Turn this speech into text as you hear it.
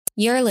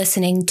You're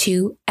listening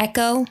to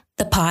Echo,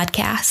 the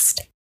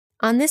podcast.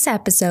 On this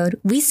episode,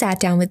 we sat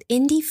down with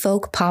indie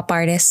folk pop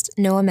artist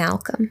Noah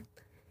Malcolm.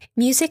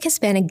 Music has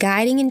been a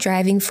guiding and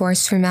driving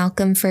force for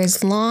Malcolm for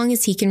as long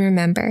as he can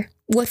remember.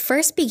 What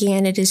first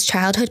began at his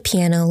childhood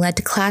piano led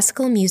to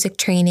classical music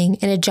training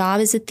and a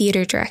job as a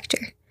theater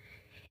director.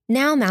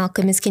 Now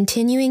Malcolm is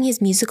continuing his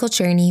musical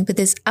journey with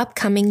his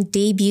upcoming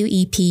debut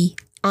EP,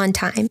 On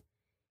Time.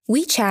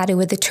 We chatted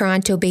with the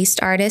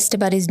Toronto-based artist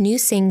about his new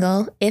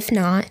single, If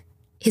Not,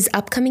 his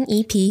upcoming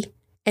EP,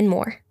 and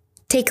more.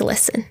 Take a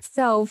listen.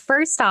 So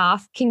first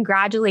off,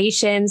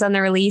 congratulations on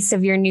the release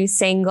of your new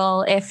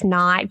single, If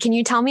Not. Can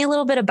you tell me a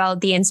little bit about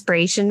the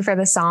inspiration for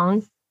the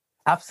song?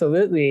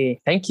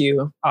 Absolutely. Thank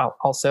you.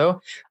 Also,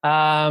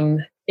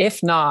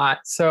 If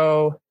Not.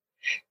 So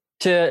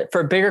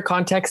for bigger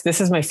context,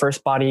 this is my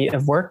first body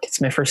of work.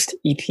 It's my first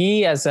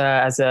EP as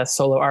a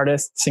solo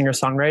artist,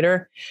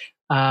 singer-songwriter.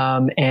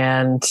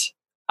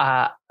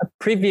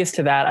 Previous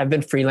to that, I've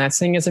been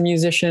freelancing as a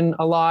musician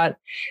a lot,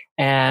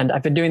 and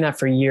I've been doing that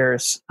for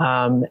years. Which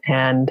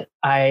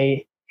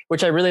I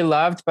really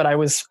loved, but I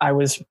was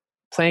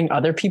playing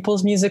other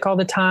people's music all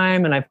the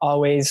time, and I've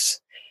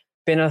always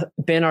been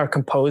a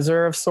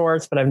composer of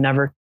sorts, but I've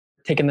never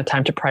taken the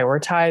time to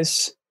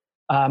prioritize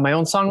my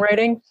own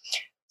songwriting.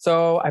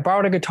 So I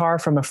borrowed a guitar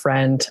from a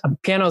friend.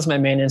 Piano is my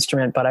main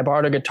instrument, but I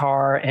borrowed a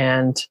guitar,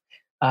 and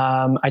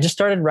I just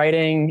started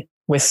writing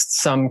with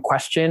some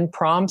question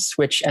prompts,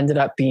 which ended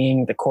up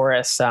being the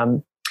chorus.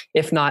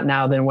 If not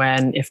now, then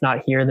when? If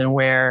not here, then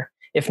where?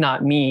 If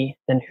not me,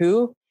 then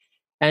who?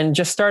 And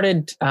just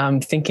started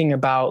thinking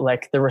about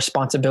like the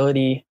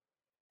responsibility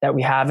that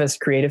we have as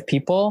creative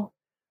people,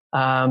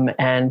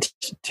 and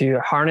to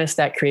harness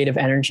that creative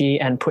energy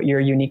and put your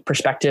unique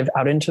perspective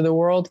out into the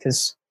world,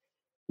 because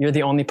you're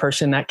the only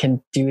person that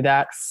can do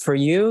that for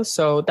you.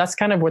 So that's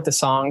kind of what the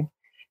song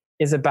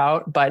is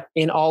about. But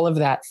in all of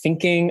that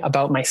thinking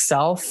about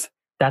myself,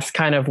 that's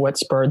kind of what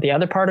spurred the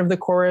other part of the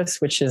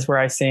chorus, which is where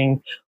I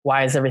sing,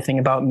 why is everything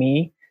about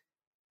me?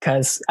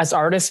 Because as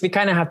artists, we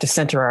kind of have to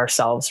center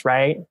ourselves,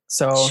 right?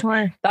 So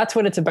sure. That's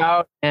what it's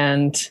about.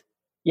 And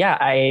yeah,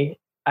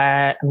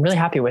 I'm really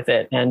happy with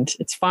it. And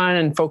it's fun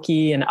and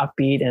folky and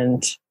upbeat.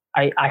 And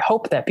I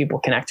hope that people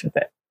connect with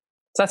it.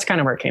 So that's kind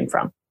of where it came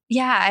from.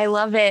 Yeah, I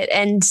love it.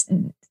 And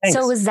Thanks.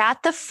 So was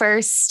that the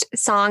first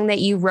song that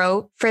you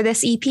wrote for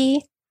this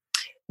EP?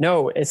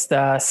 No, it's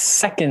the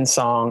second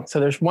song. So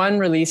there's one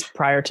release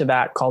prior to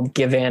that called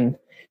Give In,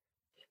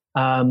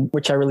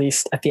 which I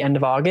released at the end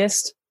of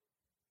August.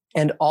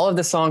 And all of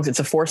the songs, it's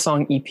a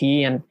 4-song EP,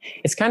 and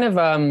it's kind of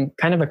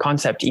a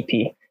concept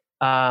EP.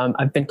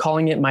 I've been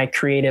calling it my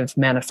creative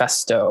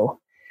manifesto.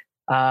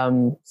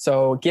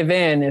 So Give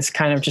In is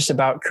kind of just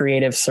about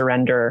creative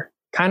surrender,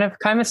 kind of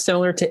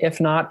similar to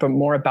If Not, but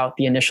more about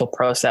the initial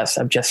process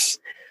of just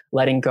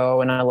letting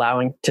go and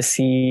allowing to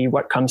see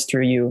what comes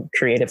through you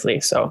creatively.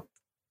 So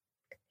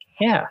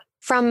yeah.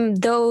 From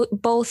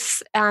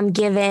both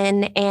Give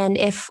In and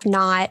If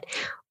Not,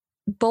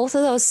 both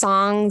of those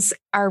songs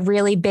are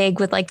really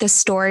big with like the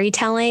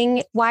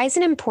storytelling. Why is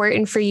it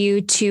important for you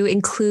to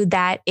include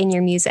that in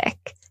your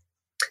music?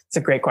 It's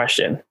a great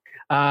question.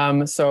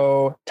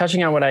 So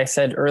touching on what I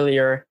said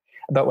earlier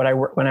about when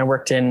I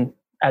worked in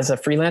as a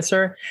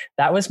freelancer,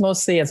 that was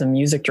mostly as a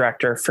music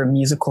director for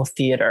musical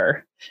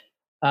theater.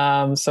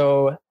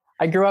 So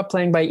I grew up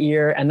playing by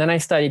ear, and then I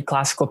studied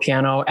classical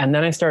piano, and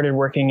then I started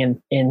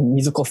working in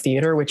musical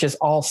theater, which is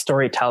all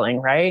storytelling,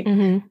 right?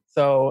 Mm-hmm.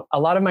 So a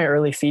lot of my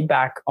early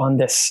feedback on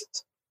this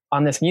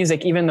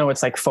music, even though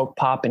it's like folk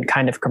pop and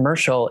kind of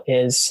commercial,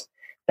 is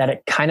that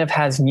it kind of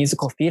has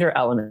musical theater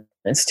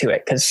elements to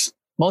it, because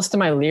most of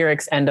my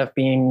lyrics end up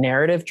being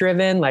narrative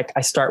driven. Like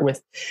I start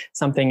with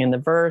something in the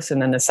verse,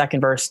 and then the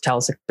second verse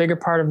tells a bigger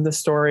part of the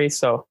story.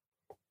 So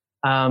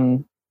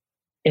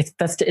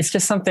it's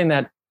just something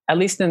that, at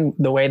least in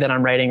the way that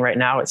I'm writing right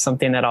now, it's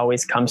something that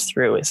always comes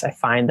through, is I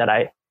find that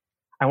I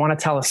want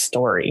to tell a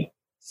story.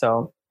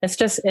 So it's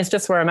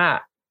just where I'm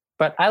at,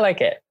 but I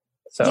like it.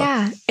 So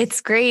yeah, it's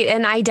great.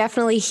 And I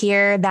definitely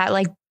hear that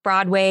like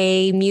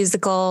Broadway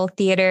musical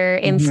theater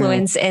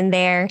influence in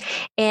there.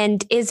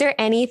 And is there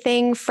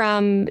anything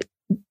from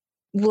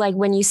like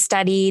when you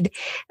studied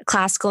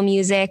classical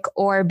music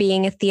or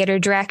being a theater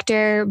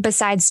director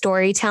besides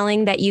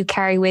storytelling that you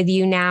carry with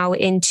you now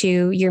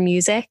into your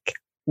music?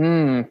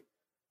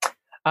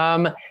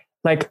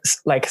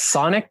 Like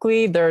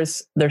sonically,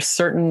 there's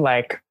certain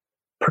like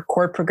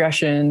chord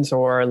progressions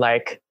or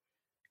like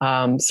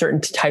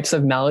certain types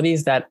of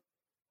melodies that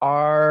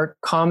are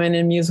common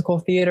in musical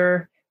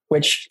theater,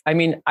 which I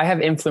mean, I have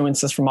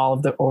influences from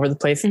all over the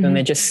place, and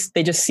they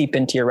just seep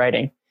into your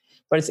writing.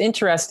 But it's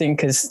interesting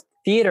because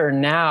theater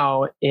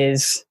now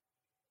it's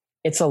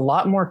a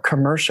lot more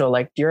commercial.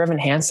 Like Dear Evan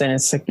Hansen,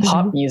 it's like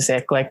pop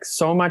music, like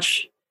so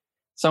much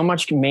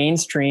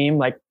mainstream.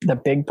 Like the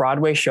big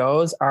Broadway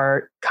shows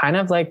are kind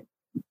of like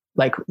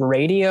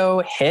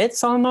radio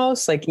hits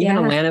almost. Like even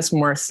Alanis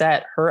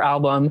Morissette, her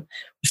album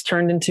was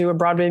turned into a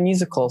Broadway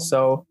musical.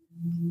 So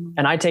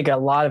And I take a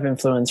lot of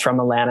influence from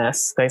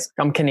Alanis. Like,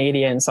 I'm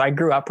Canadian, so I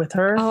grew up with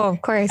her. Oh,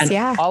 of course. And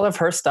yeah. all of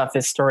her stuff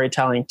is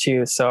storytelling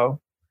too. So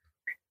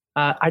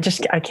I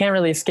can't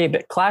really escape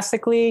it.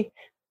 Classically,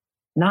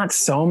 not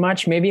so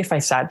much. Maybe if I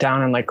sat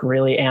down and like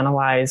really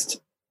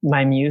analyzed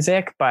my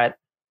music, but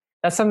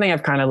that's something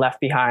I've kind of left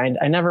behind.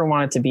 I never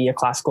wanted to be a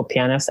classical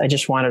pianist. I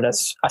just wanted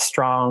a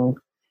strong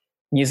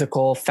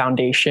musical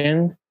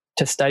foundation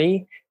to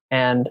study.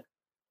 And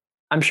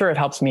I'm sure it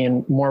helps me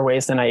in more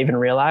ways than I even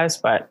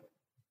realized, but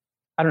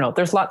I don't know.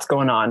 There's lots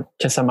going on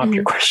to sum up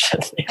your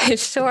question.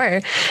 Sure.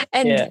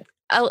 And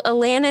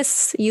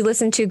Alanis, you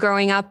listened to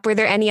growing up. Were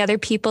there any other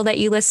people that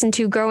you listened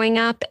to growing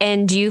up?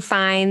 And do you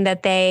find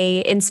that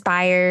they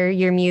inspire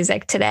your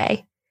music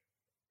today?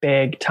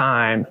 Big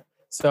time.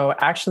 So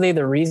actually,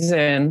 the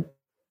reason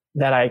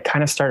that I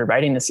kind of started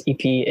writing this EP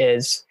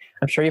is,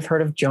 I'm sure you've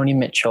heard of Joni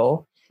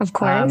Mitchell. Of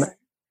course.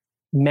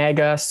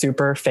 Mega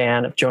super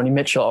fan of Joni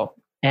Mitchell.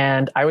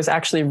 And I was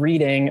actually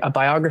reading a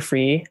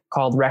biography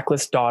called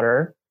Reckless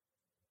Daughter.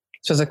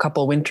 This was a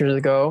couple winters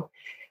ago.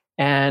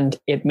 And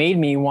it made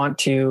me want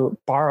to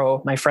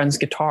borrow my friend's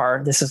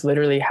guitar. This is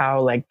literally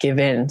how like Give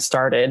In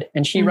started.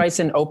 And she writes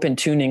in open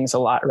tunings a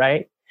lot,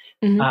 right?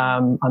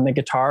 On the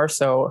guitar.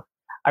 So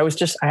I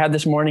had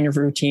this morning of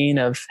routine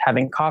of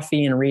having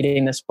coffee and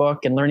reading this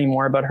book and learning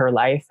more about her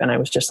life. And I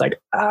was just like,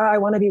 I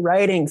want to be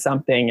writing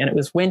something. And it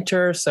was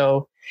winter,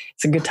 so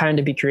it's a good time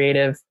to be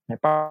creative. I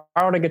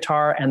borrowed a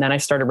guitar and then I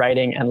started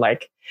writing. And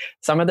like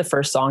some of the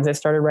first songs I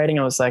started writing,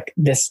 I was like,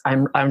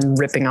 I'm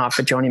ripping off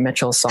a Joni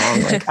Mitchell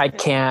song. Like I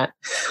can't,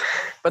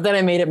 but then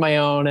I made it my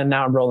own and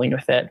now I'm rolling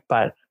with it.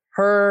 But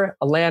her,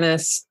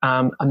 Alanis,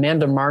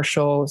 Amanda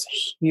Marshall's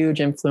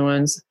huge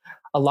influence.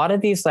 A lot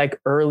of these like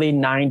early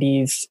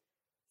 90s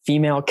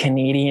female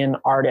Canadian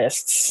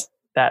artists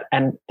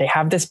and they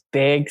have this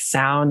big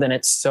sound and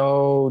it's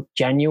so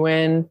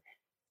genuine.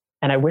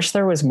 And I wish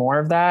there was more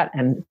of that.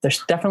 And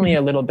there's definitely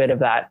a little bit of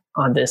that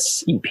on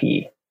this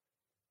EP.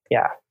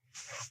 Yeah.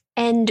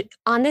 And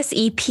on this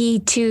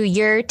EP too,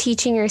 you're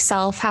teaching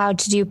yourself how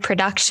to do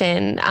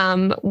production.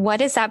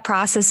 What has that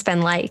process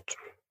been like?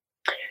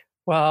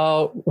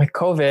 Well, with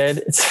COVID,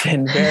 it's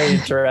been very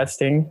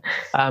interesting.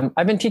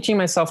 I've been teaching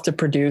myself to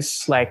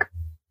produce like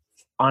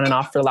on and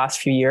off for the last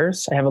few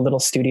years. I have a little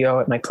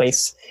studio at my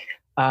place.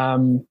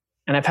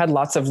 And I've had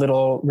lots of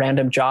little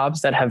random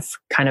jobs that have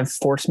kind of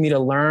forced me to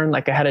learn.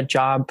 Like I had a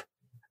job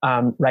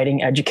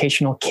writing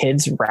educational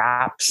kids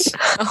raps.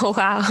 Oh,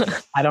 wow.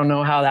 I don't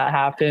know how that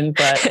happened,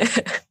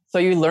 but so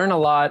you learn a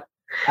lot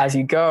as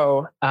you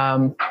go.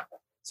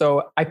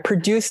 So I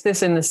produced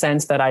this in the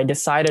sense that I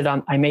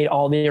made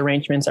all the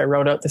arrangements. I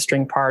wrote out the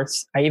string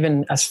parts. I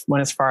even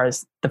went as far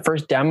as the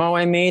first demo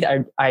I made.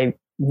 I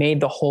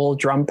made the whole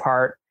drum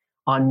part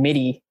on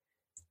MIDI.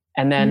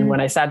 And then when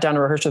I sat down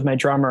to rehearse with my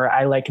drummer,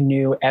 I like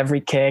knew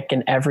every kick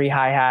and every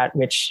hi-hat,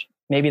 which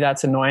maybe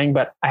that's annoying,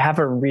 but I have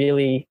a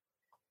really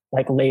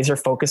like laser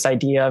focused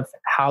idea of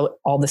how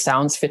all the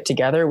sounds fit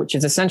together, which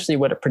is essentially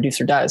what a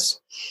producer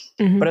does.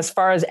 But as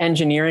far as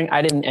engineering,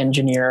 I didn't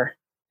engineer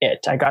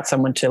it. I got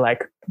someone to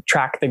like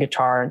track the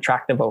guitar and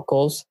track the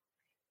vocals.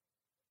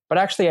 But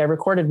actually I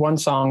recorded one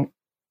song.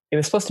 It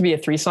was supposed to be a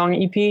 3-song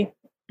EP.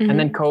 And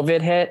then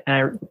COVID hit and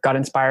I got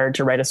inspired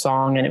to write a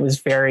song and it was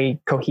very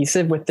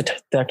cohesive with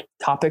the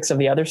topics of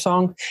the other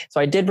song.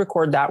 So I did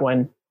record that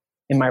one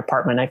in my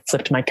apartment. I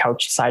flipped my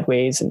couch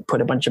sideways and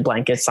put a bunch of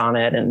blankets on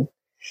it. And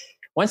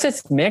once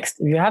it's mixed,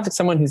 if you have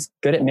someone who's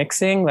good at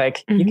mixing,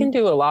 like you can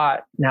do a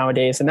lot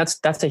nowadays. And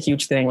that's a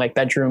huge thing, like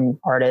bedroom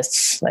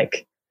artists,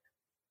 like,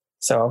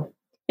 so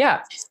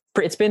yeah,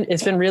 it's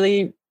been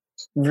really,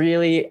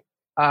 really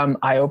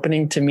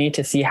eye-opening to me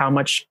to see how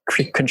much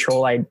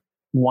control I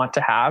want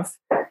to have.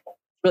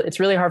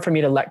 It's really hard for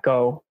me to let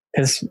go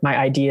because my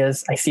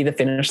ideas, I see the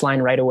finish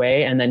line right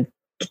away and then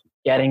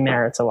getting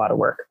there, it's a lot of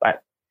work,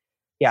 but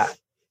yeah.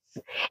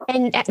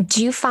 And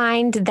do you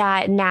find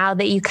that now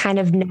that you kind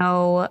of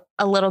know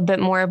a little bit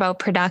more about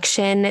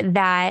production,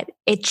 that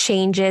it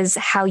changes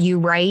how you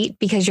write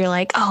because you're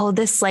like, oh,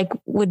 this like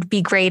would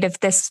be great if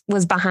this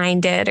was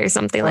behind it or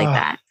something like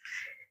that?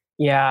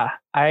 Yeah.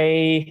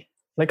 I,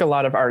 like a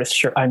lot of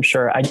artists, I'm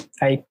sure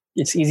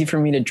it's easy for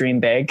me to dream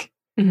big.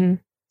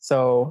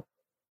 So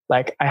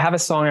like I have a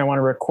song I want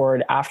to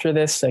record after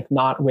this, like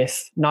not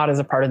as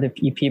a part of the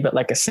EP, but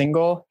like a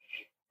single.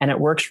 And it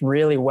works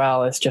really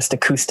well as just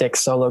acoustic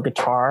solo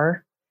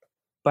guitar,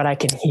 but I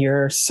can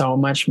hear so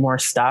much more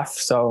stuff.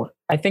 So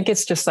I think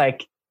it's just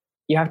like,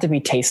 you have to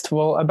be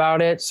tasteful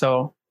about it.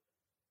 So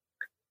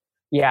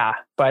yeah,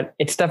 but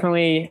I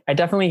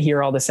definitely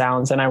hear all the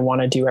sounds and I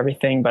want to do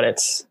everything, but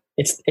it's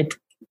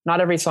not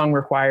every song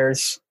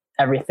requires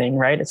everything,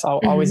 right? It's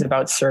always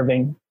about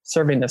serving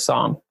the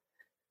song.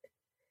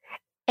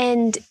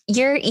 And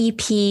your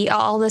EP,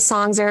 all the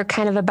songs are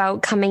kind of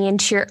about coming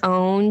into your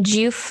own.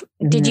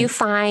 Did you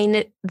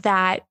find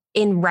that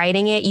in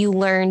writing it, you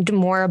learned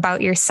more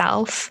about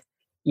yourself?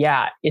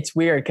 Yeah, it's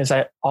weird because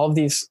all of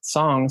these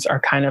songs are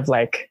kind of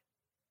like,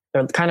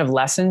 they're kind of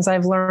lessons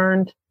I've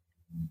learned,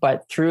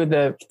 but through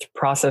the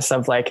process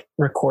of like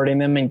recording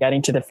them and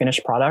getting to the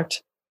finished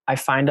product, I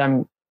find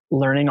I'm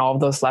learning all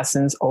of those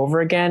lessons over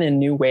again in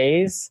new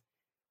ways.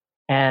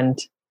 And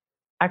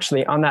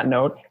actually, on that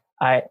note,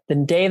 the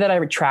day that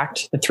I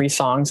tracked the 3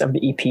 songs of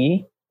the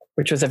EP,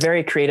 which was a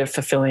very creative,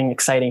 fulfilling,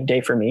 exciting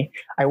day for me,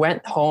 I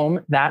went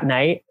home that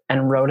night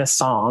and wrote a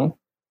song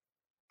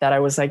that I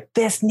was like,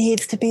 this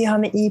needs to be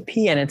on the EP.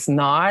 And it's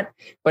not,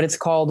 but it's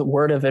called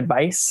Word of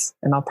Advice.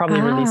 And I'll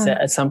probably release it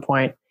at some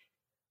point.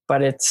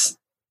 But it's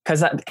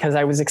because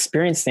I was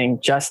experiencing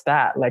just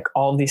that, like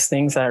all these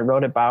things that I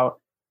wrote about.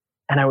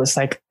 And I was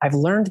like, I've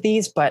learned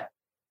these, but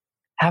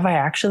have I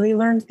actually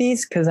learned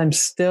these? Because I'm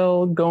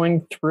still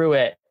going through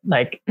it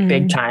like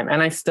big time.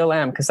 And I still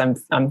am, because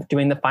I'm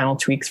doing the final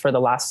tweaks for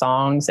the last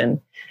songs. And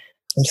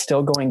I'm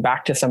still going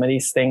back to some of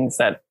these things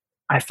that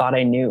I thought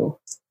I knew.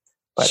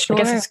 But sure. I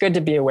guess it's good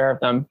to be aware of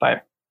them.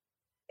 But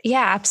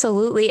yeah,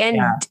 absolutely. And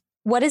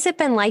what has it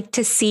been like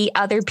to see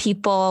other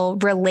people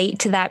relate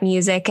to that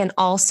music and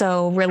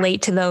also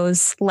relate to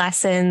those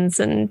lessons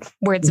and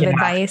words of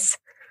advice?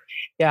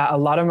 Yeah, a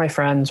lot of my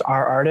friends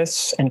are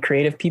artists and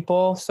creative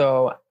people.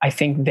 So I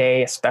think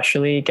they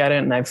especially get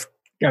it. And I've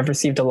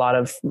received a lot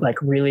of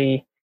like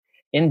really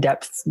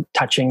in-depth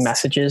touching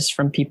messages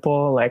from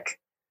people. Like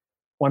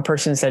one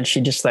person said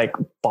she just like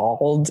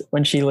bawled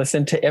when she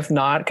listened to If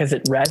Not, because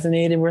it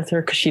resonated with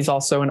her, because she's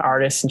also an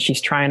artist and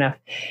she's trying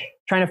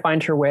to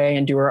find her way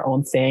and do her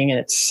own thing. And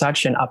it's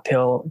such an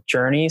uphill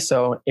journey.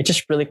 So it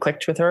just really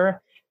clicked with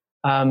her.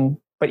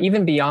 But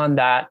even beyond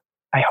that,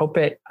 I hope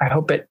it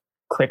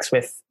clicks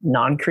with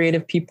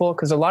non-creative people,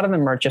 because a lot of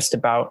them are just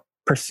about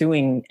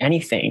pursuing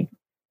anything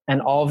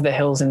and all of the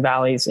hills and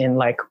valleys in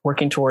like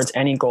working towards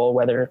any goal,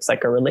 whether it's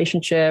like a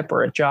relationship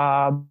or a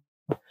job.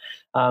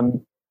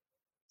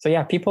 So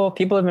yeah, people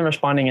have been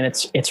responding, and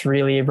it's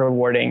really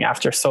rewarding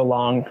after so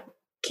long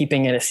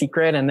keeping it a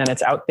secret, and then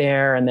it's out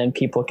there, and then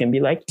people can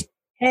be like,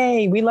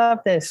 hey, we love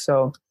this.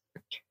 So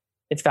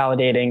it's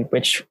validating,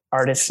 which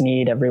artists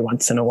need every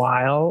once in a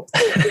while.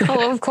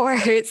 Oh, of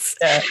course.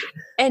 Yeah.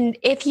 And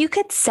if you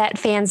could set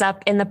fans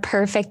up in the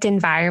perfect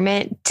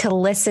environment to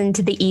listen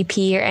to the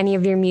EP or any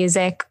of your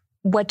music,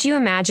 what do you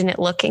imagine it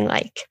looking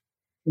like?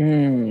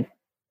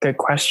 Good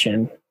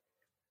question.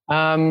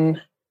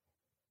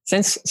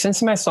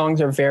 Since my songs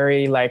are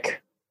very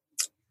like,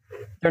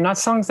 they're not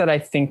songs that I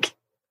think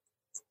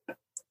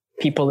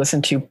people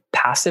listen to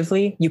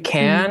passively. You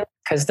can,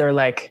 because they're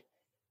like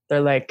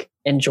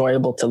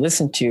enjoyable to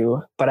listen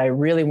to, but I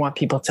really want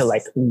people to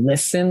like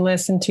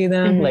listen to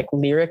them like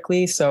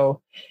lyrically.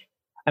 So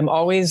I'm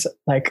always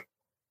like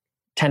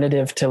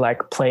tentative to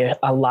like play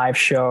a live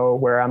show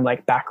where I'm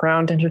like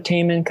background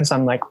entertainment, because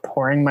I'm like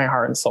pouring my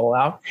heart and soul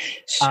out.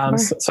 Sure.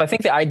 So I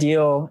think the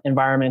ideal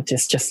environment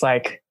is just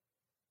like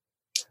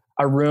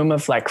a room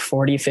of like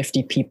 40,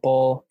 50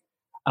 people.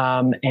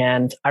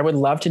 And I would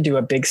love to do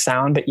a big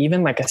sound, but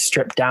even like a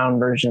stripped down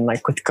version,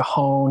 like with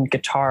cajon,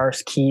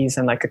 guitars, keys,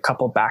 and like a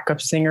couple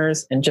backup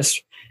singers, and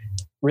just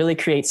really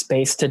create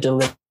space to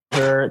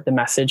deliver the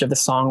message of the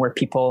song where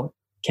people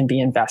can be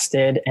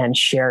invested and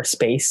share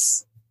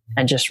space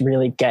and just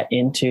really get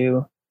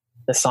into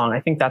the song.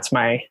 I think that's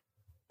my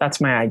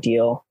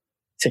ideal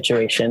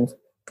situation.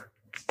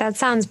 That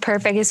sounds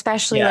perfect,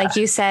 especially like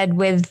you said,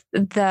 with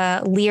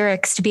the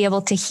lyrics, to be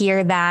able to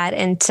hear that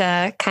and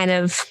to kind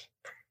of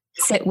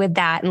sit with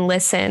that and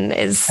listen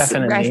is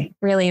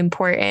really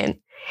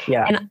important.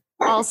 Yeah. And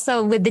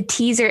also with the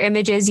teaser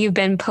images you've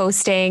been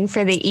posting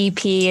for the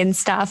EP and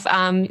stuff,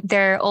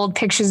 there are old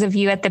pictures of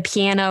you at the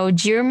piano.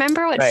 Do you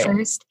remember what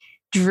first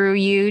drew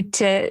you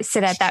to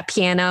sit at that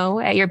piano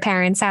at your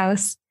parents'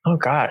 house? Oh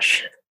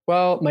gosh.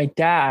 Well, my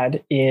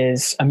dad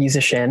is a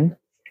musician.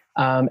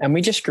 And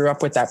we just grew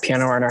up with that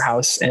piano in our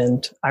house.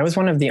 And I was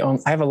one of the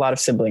only, I have a lot of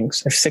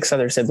siblings. I have 6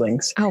 other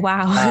siblings. Oh,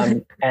 wow.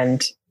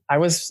 And I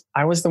was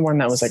the one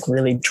that was like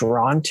really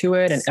drawn to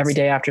it. And every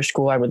day after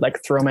school, I would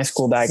like throw my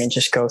school bag and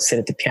just go sit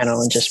at the piano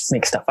and just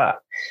make stuff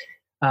up.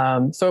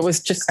 So it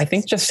was just, I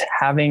think just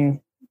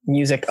having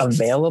music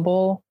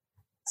available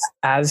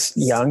as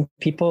young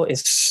people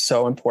is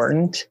so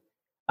important.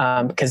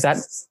 Because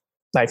that's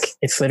like,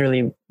 it's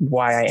literally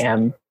why I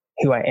am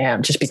who I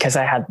am, just because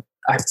I had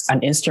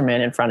an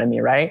instrument in front of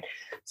me. Right.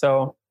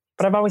 So,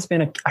 but I've always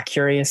been a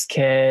curious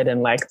kid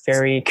and like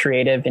very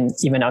creative, and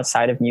even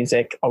outside of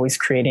music, always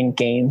creating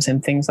games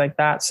and things like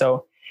that.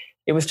 So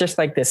it was just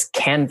like this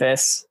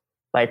canvas,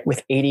 like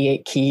with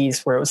 88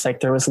 keys, where it was like,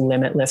 there was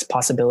limitless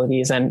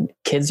possibilities, and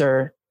kids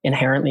are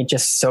inherently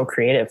just so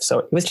creative. So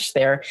it was just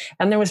there,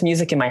 and there was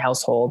music in my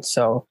household.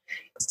 So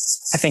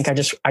I think I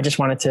just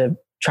wanted to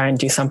try and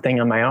do something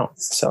on my own.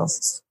 So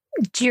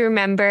do you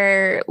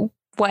remember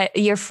what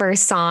your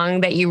first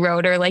song that you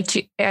wrote, or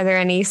like, are there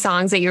any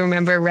songs that you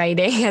remember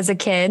writing as a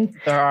kid?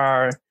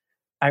 I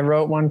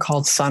wrote one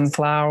called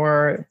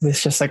Sunflower. It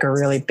was just like a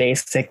really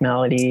basic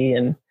melody.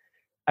 And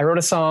I wrote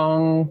a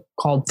song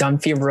called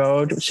Dunphy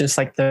Road, which is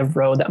like the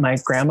road that my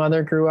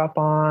grandmother grew up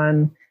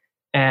on.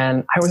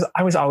 And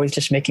I was always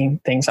just making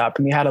things up.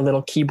 And we had a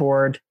little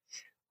keyboard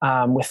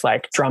with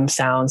like drum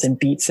sounds and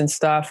beats and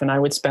stuff. And I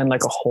would spend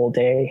like a whole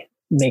day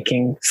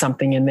making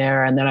something in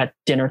there. And then at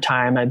dinner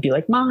time, I'd be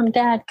like, Mom,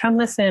 Dad, come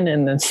listen.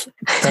 And then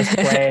press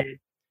play.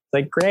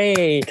 Like,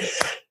 great.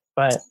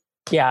 But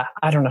yeah,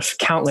 I don't know,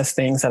 countless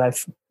things that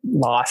I've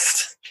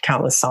lost,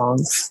 countless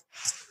songs.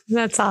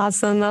 That's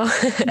awesome though.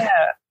 Yeah.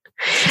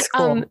 It's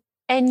cool.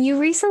 And you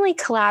recently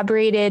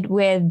collaborated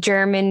with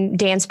German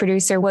dance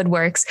producer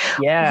Woodworks.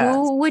 Yeah.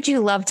 Who would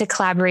you love to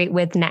collaborate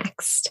with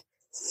next?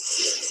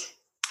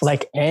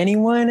 Like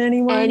anyone?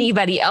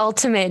 Anybody.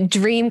 Ultimate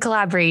dream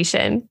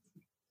collaboration.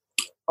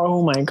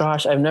 Oh my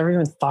gosh. I've never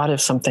even thought of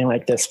something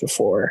like this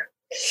before.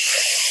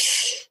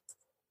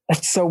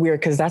 That's so weird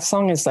because that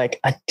song is like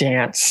a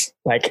dance,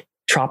 like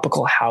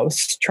tropical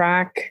house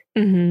track.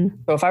 Mm-hmm.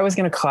 So if I was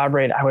going to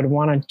collaborate, I would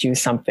want to do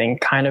something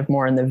kind of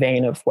more in the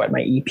vein of what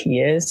my EP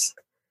is.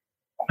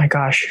 Oh my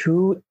gosh,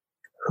 who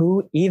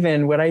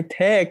even would I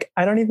pick?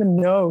 I don't even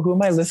know. Who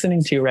am I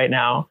listening to right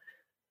now?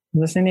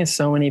 I'm listening to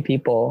so many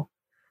people.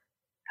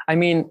 I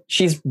mean,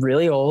 she's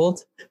really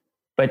old,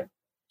 but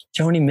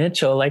Joni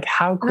Mitchell, like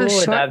how cool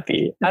would that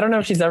be? I don't know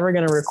if she's ever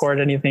going to record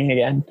anything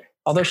again,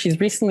 although she's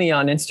recently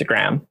on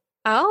Instagram.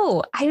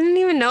 Oh, I didn't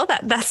even know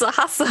that. That's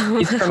awesome.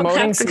 She's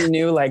promoting some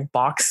new like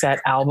box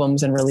set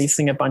albums and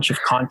releasing a bunch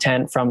of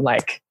content from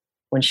like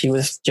when she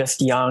was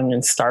just young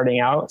and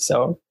starting out.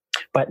 So,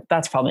 but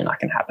that's probably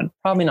not going to happen.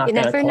 Probably not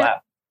going to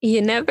collab.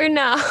 You never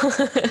know.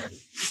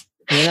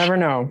 You never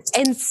know.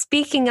 And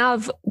speaking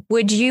of,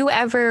 would you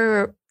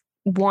ever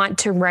want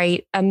to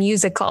write a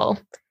musical?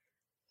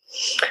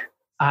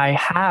 I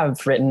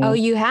have written. Oh,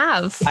 you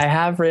have? I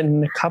have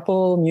written a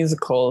couple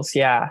musicals.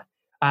 Yeah.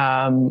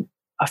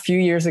 A few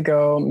years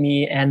ago,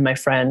 me and my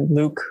friend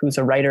Luke, who's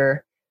a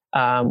writer,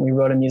 we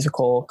wrote a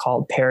musical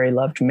called Perry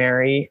Loved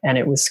Mary. And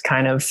it was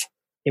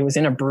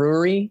in a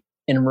brewery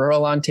in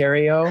rural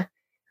Ontario.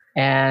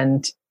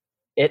 And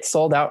it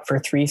sold out for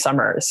 3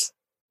 summers.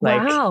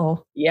 Like,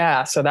 wow.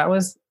 Yeah. So that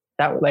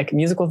like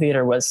musical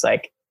theater was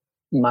like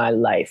my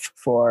life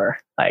for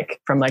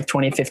like, from like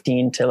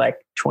 2015 to like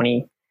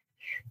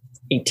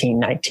 2018,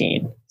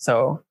 19.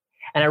 So,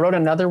 and I wrote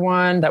another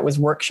one that was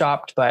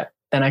workshopped, but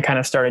then I kind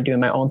of started doing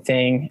my own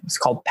thing. It was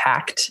called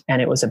Packed,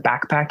 and it was a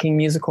backpacking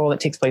musical that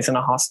takes place in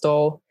a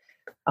hostel.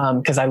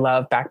 Because I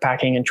love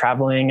backpacking and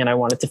traveling, and I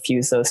wanted to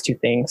fuse those two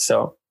things.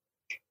 So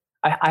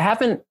I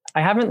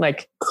haven't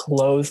like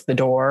closed the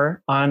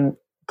door on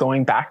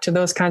going back to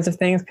those kinds of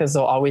things because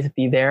they'll always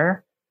be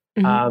there.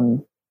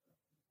 Mm-hmm.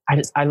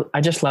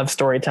 I just love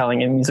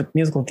storytelling, and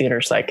musical theater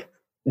is like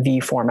the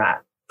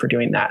format for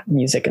doing that,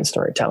 music and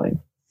storytelling.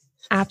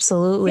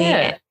 Absolutely.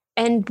 Yeah.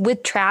 And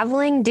with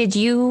traveling, did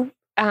you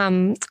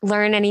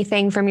learn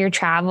anything from your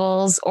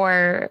travels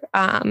or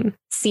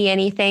see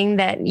anything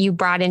that you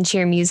brought into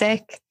your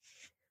music?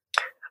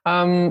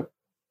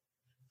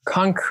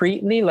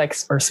 Concretely, like,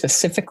 or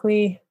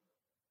specifically,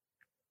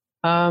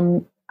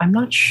 I'm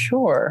not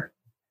sure,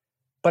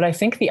 but I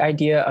think the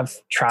idea of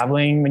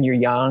traveling when you're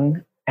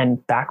young and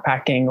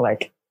backpacking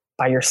like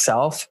by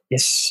yourself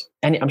is,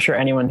 and I'm sure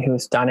anyone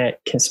who's done it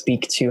can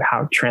speak to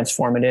how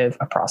transformative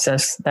a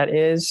process that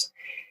is.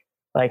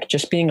 Like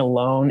just being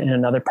alone in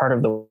another part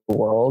of the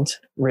world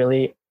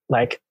really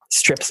like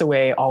strips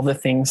away all the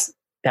things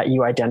that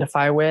you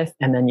identify with.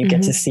 And then you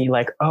get to see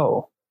like,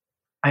 oh,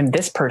 I'm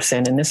this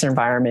person in this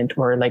environment,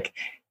 or like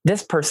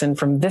this person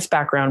from this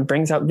background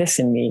brings out this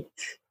in me.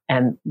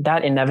 And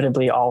that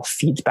inevitably all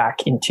feeds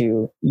back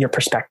into your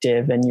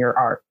perspective and your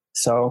art.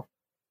 So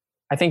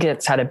I think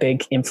it's had a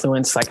big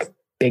influence, like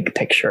big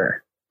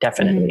picture,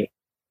 definitely.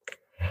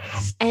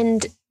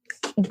 And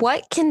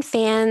what can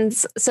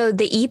fans, so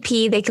the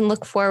EP they can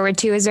look forward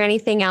to, is there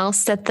anything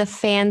else that the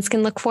fans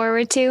can look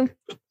forward to?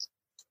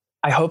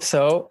 I hope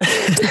so.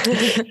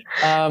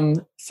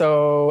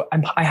 So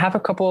I have a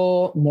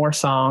couple more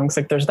songs.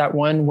 Like there's that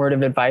one Word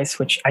of Advice,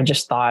 which I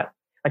just thought,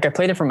 like I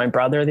played it for my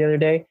brother the other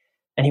day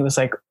and he was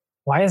like,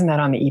 why isn't that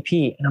on the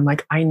EP? And I'm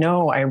like, I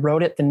know, I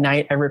wrote it the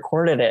night I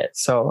recorded it.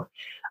 So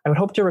I would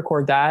hope to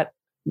record that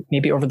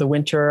maybe over the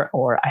winter,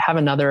 or I have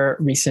another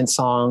recent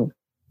song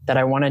that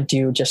I want to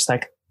do just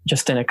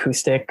an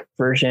acoustic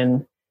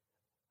version,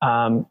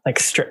 like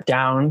stripped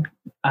down.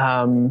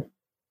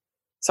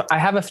 So I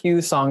have a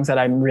few songs that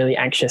I'm really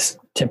anxious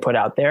to put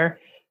out there.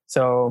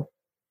 So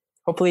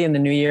hopefully in the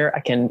new year,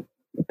 I can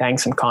bang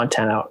some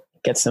content out,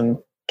 get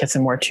some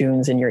more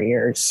tunes in your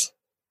ears.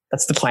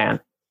 That's the plan.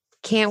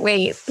 Can't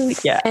wait.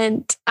 Yeah.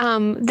 And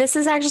this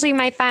is actually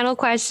my final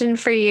question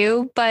for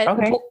you, but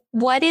okay.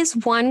 What is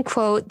one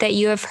quote that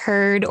you have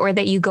heard or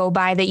that you go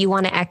by that you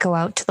want to echo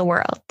out to the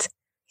world?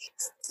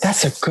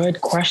 That's a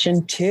good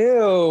question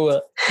too.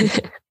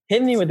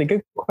 Hit me with the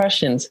good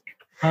questions.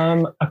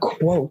 A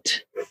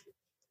quote.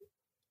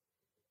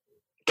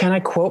 Can I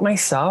quote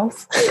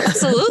myself?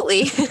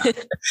 Absolutely.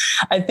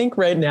 I think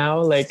right now,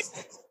 like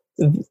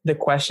the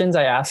questions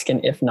I ask,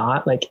 and if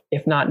not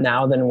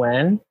now, then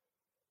when?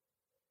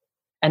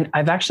 And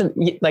I've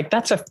actually like,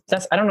 that's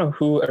I don't know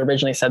who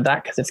originally said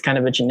that, because it's kind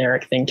of a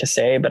generic thing to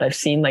say, but I've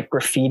seen like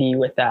graffiti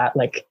with that,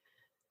 like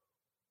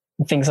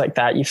things like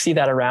that. You see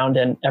that around.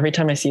 And every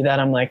time I see that,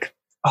 I'm like,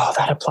 oh,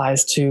 that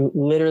applies to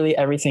literally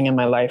everything in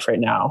my life right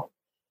now.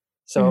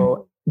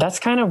 So that's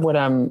kind of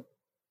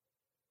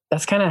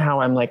how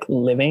I'm like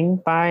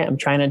living by. I'm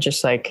trying to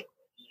just like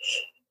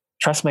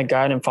trust my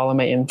gut and follow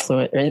my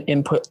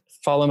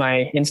follow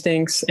my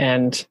instincts,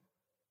 and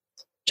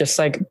just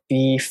like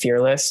be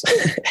fearless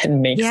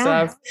and make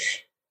stuff.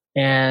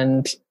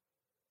 And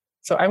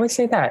so I would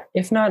say that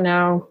if not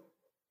now,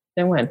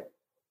 then when?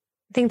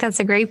 I think that's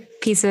a great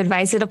piece of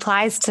advice. It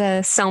applies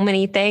to so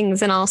many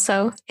things. And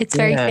also it's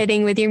very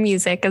fitting with your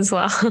music as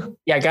well.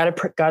 Yeah.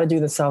 Gotta do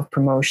the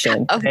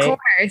self-promotion. Of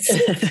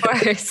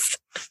course.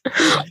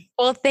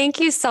 Well,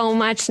 thank you so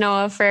much,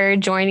 Noah, for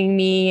joining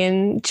me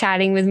and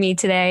chatting with me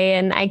today.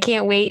 And I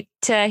can't wait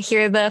to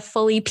hear the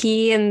full EP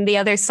and the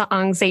other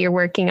songs that you're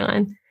working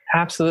on.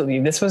 Absolutely.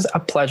 This was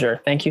a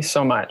pleasure. Thank you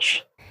so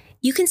much.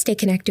 You can stay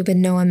connected with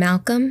Noah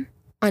Malcolm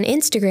on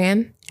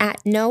Instagram at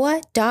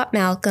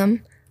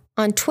noah.malcolm,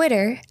 on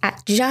Twitter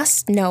at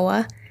just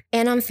Noah,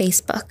 and on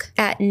Facebook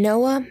at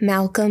Noah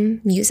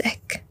Malcolm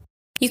Music.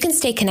 You can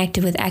stay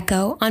connected with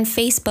Echo on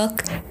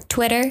Facebook,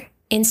 Twitter,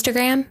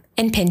 Instagram,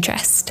 and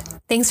Pinterest.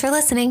 Thanks for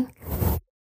listening.